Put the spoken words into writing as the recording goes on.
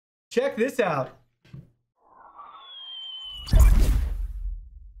Check this out.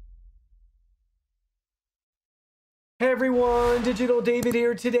 Hey everyone, Digital David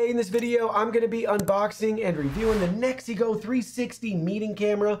here. Today in this video, I'm going to be unboxing and reviewing the NexiGo 360 meeting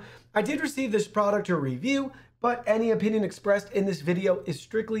camera. I did receive this product to review, but any opinion expressed in this video is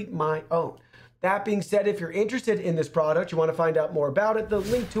strictly my own. That being said, if you're interested in this product, you want to find out more about it, the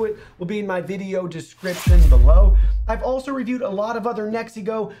link to it will be in my video description below. I've also reviewed a lot of other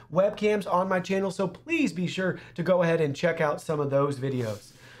NexiGo webcams on my channel, so please be sure to go ahead and check out some of those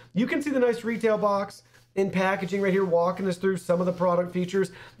videos. You can see the nice retail box in packaging right here, walking us through some of the product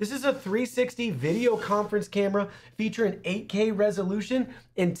features. This is a 360 video conference camera featuring 8K resolution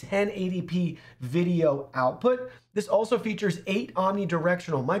and 1080p video output. This also features 8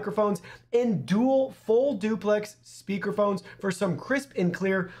 omnidirectional microphones and dual full duplex speakerphones for some crisp and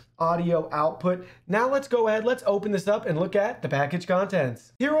clear audio output. Now let's go ahead, let's open this up and look at the package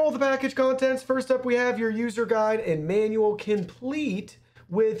contents. Here are all the package contents. First up, we have your user guide and manual complete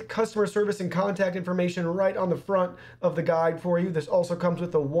with customer service and contact information right on the front of the guide for you. This also comes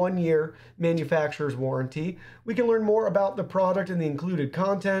with a 1-year manufacturer's warranty. We can learn more about the product and the included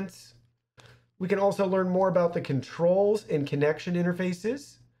contents. We can also learn more about the controls and connection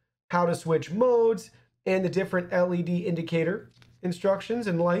interfaces, how to switch modes, and the different LED indicator instructions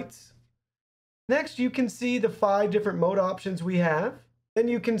and lights. Next, you can see the 5 different mode options we have. Then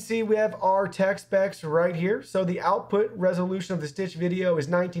you can see we have our tech specs right here. So the output resolution of the stitch video is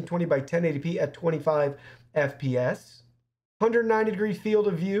 1920 by 1080p at 25 FPS. 190-degree field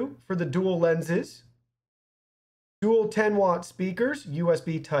of view for the dual lenses. Dual 10-watt speakers,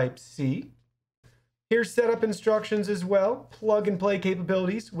 USB Type-C. Here's setup instructions as well. Plug-and-play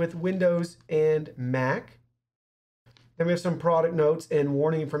capabilities with Windows and Mac. Then we have some product notes and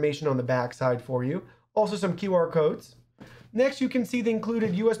warning information on the back side for you. Also some QR codes. Next, you can see the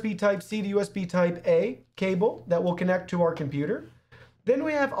included USB Type-C to USB Type-A cable that will connect to our computer. Then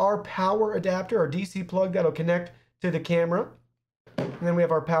we have our power adapter, our DC plug that'll connect to the camera. And then we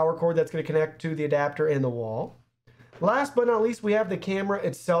have our power cord that's going to connect to the adapter and the wall. Last but not least, we have the camera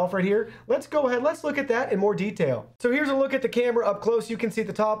itself right here. Let's go ahead, let's look at that in more detail. So here's a look at the camera up close. You can see at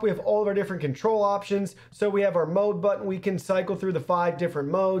the top, we have all of our different control options. So we have our mode button. We can cycle through the 5 different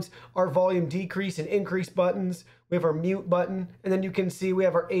modes, our volume decrease and increase buttons. We have our mute button, and then you can see we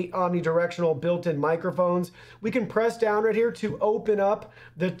have our 8 omnidirectional built-in microphones. We can press down right here to open up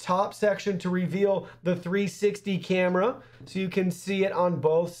the top section to reveal the 360 camera. So you can see it on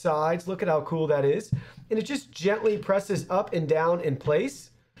both sides. Look at how cool that is. And it just gently presses up and down in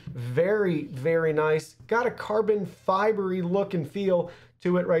place. Very, very nice. Got a carbon fibery look and feel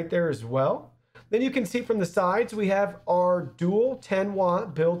to it right there as well. Then you can see from the sides, we have our dual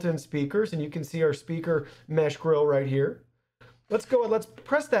 10-watt built-in speakers, and you can see our speaker mesh grill right here. Let's go and let's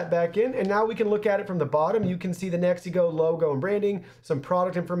press that back in, and now we can look at it from the bottom. You can see the NexiGo logo and branding, some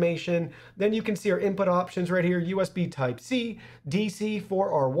product information. Then you can see our input options right here, USB Type-C, DC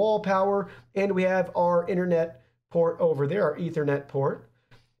for our wall power, and we have our internet port over there, our Ethernet port.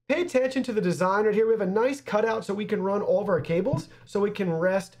 Pay attention to the design right here. We have a nice cutout so we can run all of our cables, so we can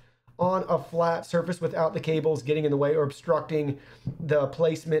rest on a flat surface without the cables getting in the way or obstructing the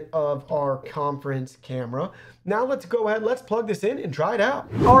placement of our conference camera. Now let's go ahead, let's plug this in and try it out.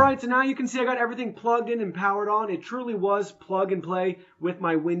 All right, so now you can see I got everything plugged in and powered on. It truly was plug and play with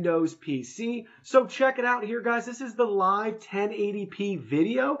my Windows PC. So check it out here, guys. This is the live 1080p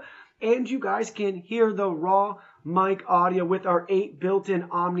video, and you guys can hear the raw mic audio with our 8 built-in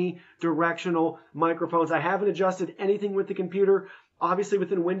omnidirectional microphones. I haven't adjusted anything with the computer. Obviously,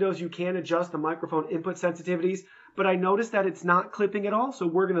 within Windows, you can adjust the microphone input sensitivities, but I noticed that it's not clipping at all, so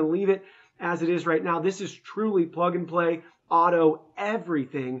we're going to leave it as it is right now. This is truly plug and play, auto,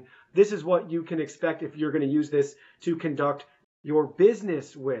 everything. This is what you can expect if you're going to use this to conduct your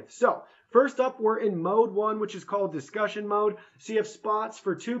business with. So, first up, we're in mode 1, which is called discussion mode. So you have spots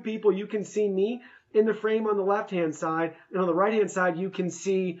for 2 people. You can see me in the frame on the left-hand side, and on the right-hand side, you can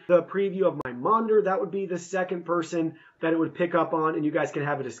see the preview of my monitor. That would be the second person that it would pick up on, and you guys can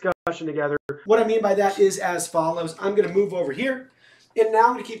have a discussion together. What I mean by that is as follows. I'm going to move over here, and now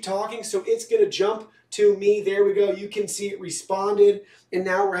I'm going to keep talking, so it's going to jump to me. There we go. You can see it responded, and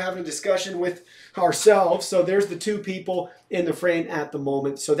now we're having a discussion with ourselves. So there's the 2 people in the frame at the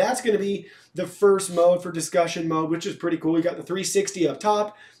moment. So that's going to be the first mode for discussion mode, which is pretty cool. You got the 360 up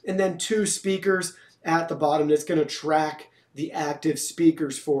top, and then 2 speakers at the bottom that's going to track the active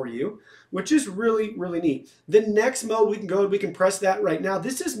speakers for you, which is really, really neat. The next mode we can press that right now.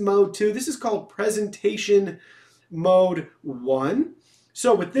 This is mode 2. This is called presentation mode 1.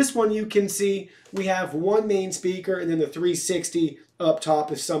 So with this one, you can see we have 1 main speaker and then the 360 up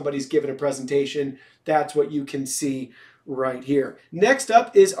top if somebody's giving a presentation. That's what you can see right here. Next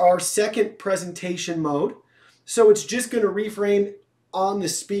up is our second presentation mode. So it's just going to reframe on the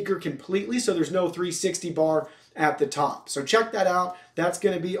speaker completely, so there's no 360 bar at the top. So check that out. That's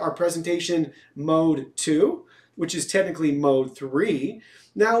going to be our presentation mode 2, which is technically mode 3.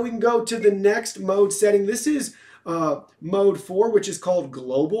 Now we can go to the next mode setting. This is mode 4, which is called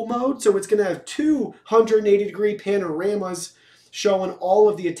global mode. So it's going to have 280-degree panoramas showing all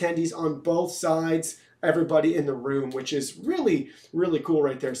of the attendees on both sides, everybody in the room, which is really, really cool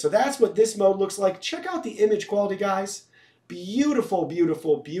right there. So that's what this mode looks like. Check out the image quality, guys. Beautiful,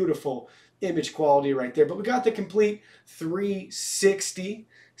 beautiful, beautiful image quality right there. But we got the complete 360.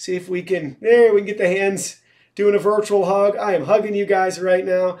 See if we can, there, we can get the hands doing a virtual hug. I am hugging you guys right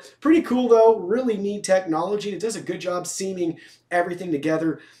now. Pretty cool though, really neat technology. It does a good job seaming everything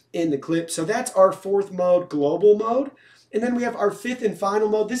together in the clip. So that's our fourth mode, global mode. And then we have our fifth and final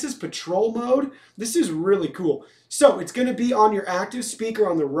mode. This is patrol mode. This is really cool. So it's going to be on your active speaker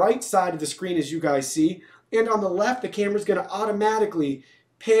on the right side of the screen, as you guys see. And on the left, the camera is going to automatically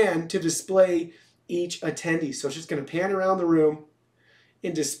pan to display each attendee. So it's just going to pan around the room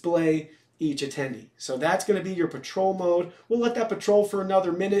and display each attendee. So that's going to be your patrol mode. We'll let that patrol for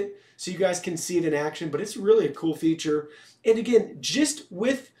another minute so you guys can see it in action, but it's really a cool feature. And again, just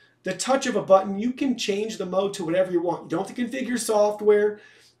with the touch of a button, you can change the mode to whatever you want. You don't have to configure software,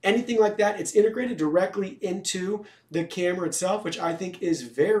 anything like that. It's integrated directly into the camera itself, which I think is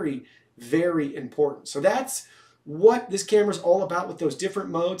very, very important. So that's what this camera is all about, with those different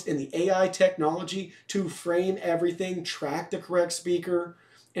modes and the AI technology to frame everything, track the correct speaker,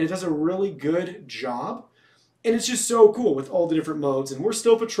 and it does a really good job. And it's just so cool with all the different modes. And we're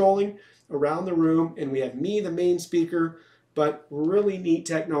still patrolling around the room, and we have me, the main speaker, but really neat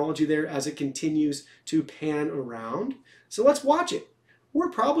technology there as it continues to pan around. So let's watch it. We're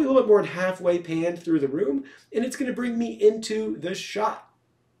probably a little bit more than halfway panned through the room, and it's going to bring me into the shot.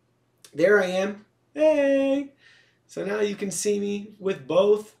 There I am. Hey! So now you can see me with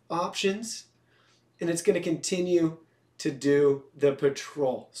both options, and it's going to continue to do the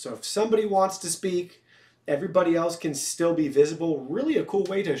patrol. So if somebody wants to speak, everybody else can still be visible. Really a cool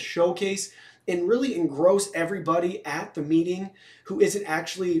way to showcase and really engross everybody at the meeting who isn't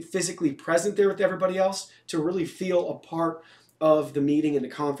actually physically present there with everybody else, to really feel a part of the meeting and the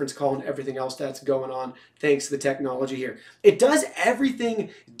conference call and everything else that's going on thanks to the technology here. It does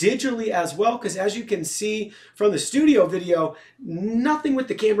everything digitally as well, because as you can see from the studio video, nothing with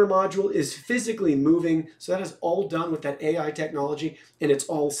the camera module is physically moving. So that is all done with that AI technology, and it's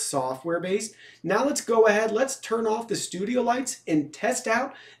all software based. Now let's go ahead, let's turn off the studio lights and test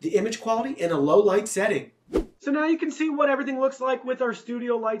out the image quality in a low light setting. So now you can see what everything looks like with our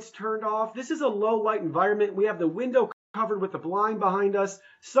studio lights turned off. This is a low light environment. We have the window covered with a blind behind us,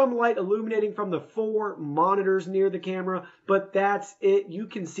 some light illuminating from the 4 monitors near the camera, but that's it. You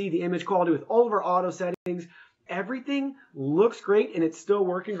can see the image quality with all of our auto settings. Everything looks great, and it's still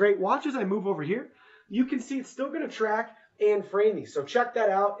working great. Watch as I move over here. You can see it's still going to track and frame me. So check that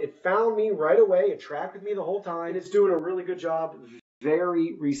out. It found me right away. It tracked with me the whole time. It's doing a really good job.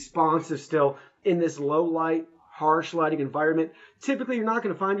 Very responsive still in this low light, harsh lighting environment. Typically, you're not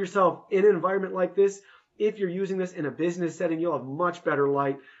going to find yourself in an environment like this. If you're using this in a business setting, you'll have much better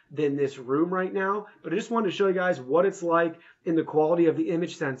light than this room right now. But I just wanted to show you guys what it's like in the quality of the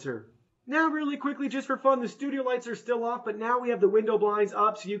image sensor. Now, really quickly, just for fun, the studio lights are still off, but now we have the window blinds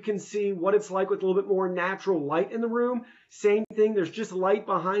up so you can see what it's like with a little bit more natural light in the room. Same thing, there's just light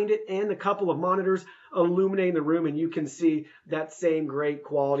behind it and a couple of monitors illuminating the room, and you can see that same great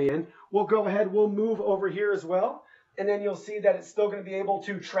quality. And we'll go ahead, we'll move over here as well. And then you'll see that it's still going to be able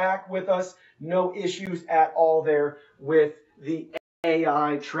to track with us. No issues at all there with the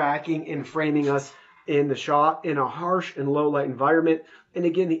AI tracking and framing us in the shot in a harsh and low light environment. And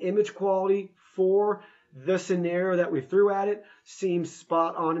again, the image quality for the scenario that we threw at it seems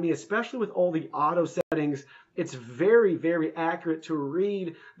spot on to me, especially with all the auto settings. It's very, very accurate to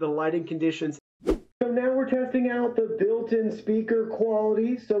read the lighting conditions. So now we're testing out the built-in speaker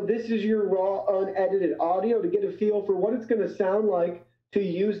quality. So this is your raw, unedited audio to get a feel for what it's going to sound like to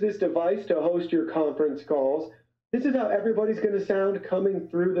use this device to host your conference calls. This is how everybody's going to sound coming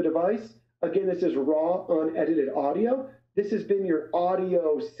through the device. Again, this is raw, unedited audio. This has been your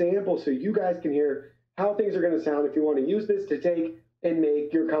audio sample, so you guys can hear how things are going to sound if you want to use this to take and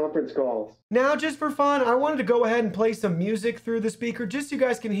make your conference calls. Now, just for fun, I wanted to go ahead and play some music through the speaker just so you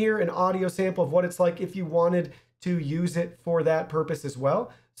guys can hear an audio sample of what it's like if you wanted to use it for that purpose as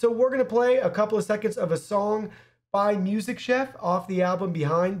well. So we're going to play a couple of seconds of a song by Music Chef off the album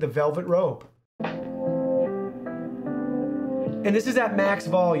Behind the Velvet Rope. And this is at max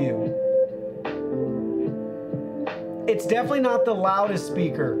volume. It's definitely not the loudest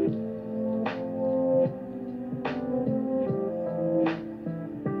speaker.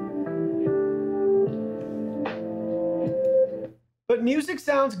 But music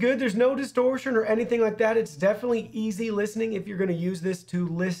sounds good. There's no distortion or anything like that. It's definitely easy listening if you're going to use this to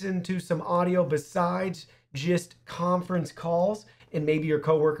listen to some audio besides just conference calls and maybe your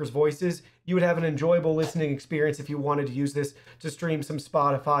coworkers' voices. You would have an enjoyable listening experience if you wanted to use this to stream some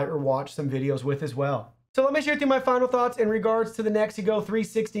Spotify or watch some videos with as well. So let me share with you my final thoughts in regards to the NexiGo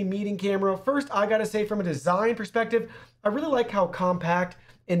 360 meeting camera. First, I gotta say from a design perspective, I really like how compact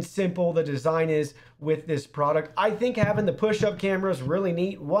and simple the design is with this product. I think having the push-up camera is really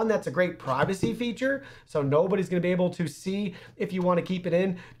neat. One, that's a great privacy feature, so nobody's gonna be able to see if you wanna keep it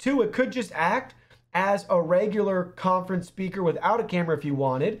in. Two, it could just act as a regular conference speaker without a camera if you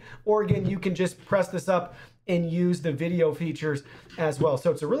wanted. Or again, you can just press this up and use the video features as well. So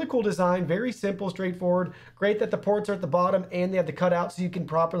it's a really cool design, very simple, straightforward. Great that the ports are at the bottom and they have the cutout so you can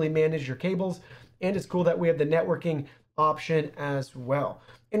properly manage your cables. And it's cool that we have the networking option as well.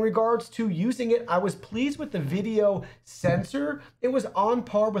 In regards to using it, I was pleased with the video sensor. It was on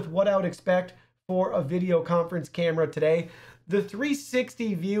par with what I would expect for a video conference camera today. The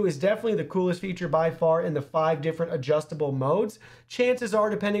 360 view is definitely the coolest feature by far in the 5 different adjustable modes. Chances are,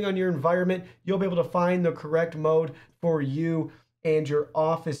 depending on your environment, you'll be able to find the correct mode for you and your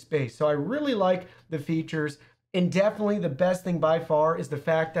office space. So I really like the features. And definitely the best thing by far is the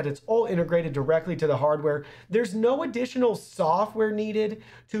fact that it's all integrated directly to the hardware. There's no additional software needed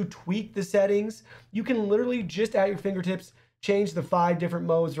to tweak the settings. You can literally just at your fingertips change the 5 different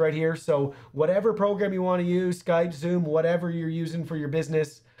modes right here. So whatever program you want to use, Skype, Zoom, whatever you're using for your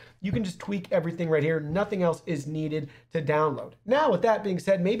business, you can just tweak everything right here. Nothing else is needed to download. Now, with that being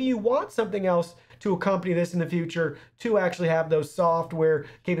said, maybe you want something else to accompany this in the future to actually have those software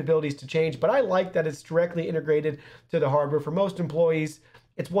capabilities to change. But I like that it's directly integrated to the hardware. For most employees,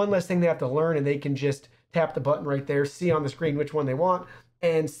 it's one less thing they have to learn, and they can just tap the button right there, see on the screen which one they want,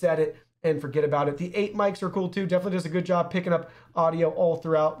 and set it and forget about it. The 8 mics are cool too. Definitely does a good job picking up audio all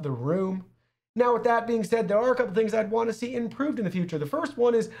throughout the room. Now, with that being said, there are a couple things I'd want to see improved in the future. The first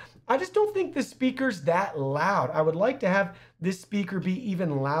one is I just don't think the speaker's that loud. I would like to have this speaker be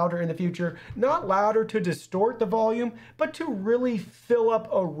even louder in the future. Not louder to distort the volume, but to really fill up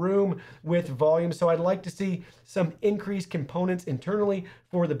a room with volume. So I'd like to see some increased components internally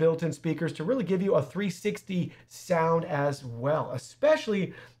for the built-in speakers to really give you a 360 sound as well,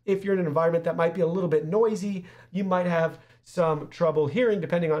 especially if you're in an environment that might be a little bit noisy. You might have some trouble hearing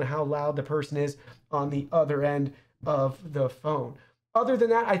depending on how loud the person is on the other end of the phone. Other than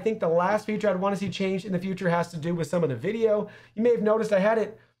that, I think the last feature I'd want to see changed in the future has to do with some of the video. You may have noticed I had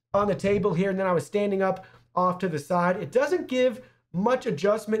it on the table here and then I was standing up off to the side. It doesn't give much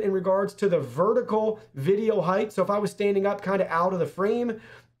adjustment in regards to the vertical video height. So if I was standing up kind of out of the frame,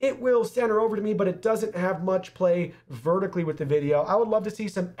 it will center over to me, but it doesn't have much play vertically with the video. I would love to see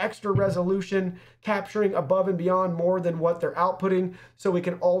some extra resolution capturing above and beyond more than what they're outputting, so we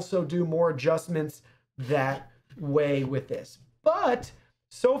can also do more adjustments that way with this. But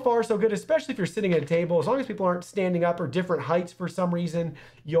so far so good, especially if you're sitting at a table. As long as people aren't standing up or different heights for some reason,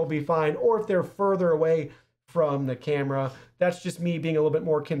 you'll be fine. Or if they're further away from the camera. That's just me being a little bit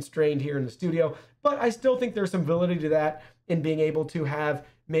more constrained here in the studio. But I still think there's some validity to that in being able to have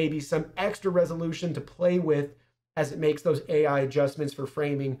maybe some extra resolution to play with as it makes those AI adjustments for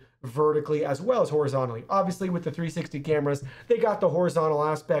framing vertically as well as horizontally. Obviously, with the 360 cameras, they got the horizontal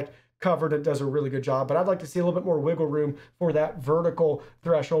aspect covered. It does a really good job, but I'd like to see a little bit more wiggle room for that vertical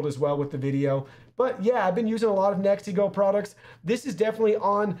threshold as well with the video. But yeah, I've been using a lot of NexiGo products. This is definitely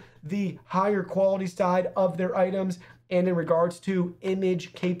on the higher quality side of their items. And in regards to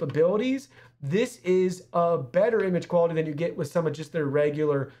image capabilities, this is a better image quality than you get with some of just their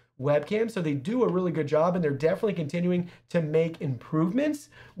regular webcams. So they do a really good job, and they're definitely continuing to make improvements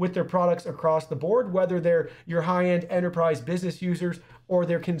with their products across the board, whether they're your high-end enterprise business users or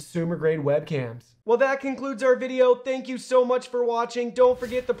their consumer-grade webcams. Well, that concludes our video. Thank you so much for watching. Don't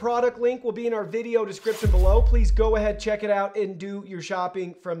forget the product link will be in our video description below. Please go ahead, check it out, and do your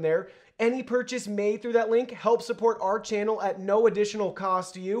shopping from there. Any purchase made through that link helps support our channel at no additional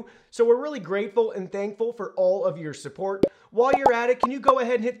cost to you. So we're really grateful and thankful for all of your support. While you're at it, can you go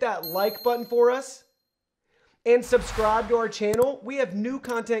ahead and hit that like button for us? And subscribe to our channel. We have new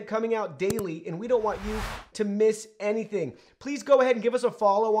content coming out daily, and we don't want you to miss anything. Please go ahead and give us a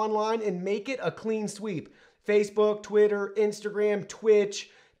follow online and make it a clean sweep. Facebook, Twitter, Instagram, Twitch,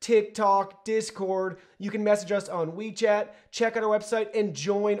 TikTok, Discord. You can message us on WeChat, check out our website, and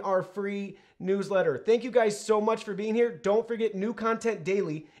join our free newsletter. Thank you guys so much for being here. Don't forget, new content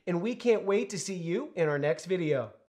daily, and we can't wait to see you in our next video.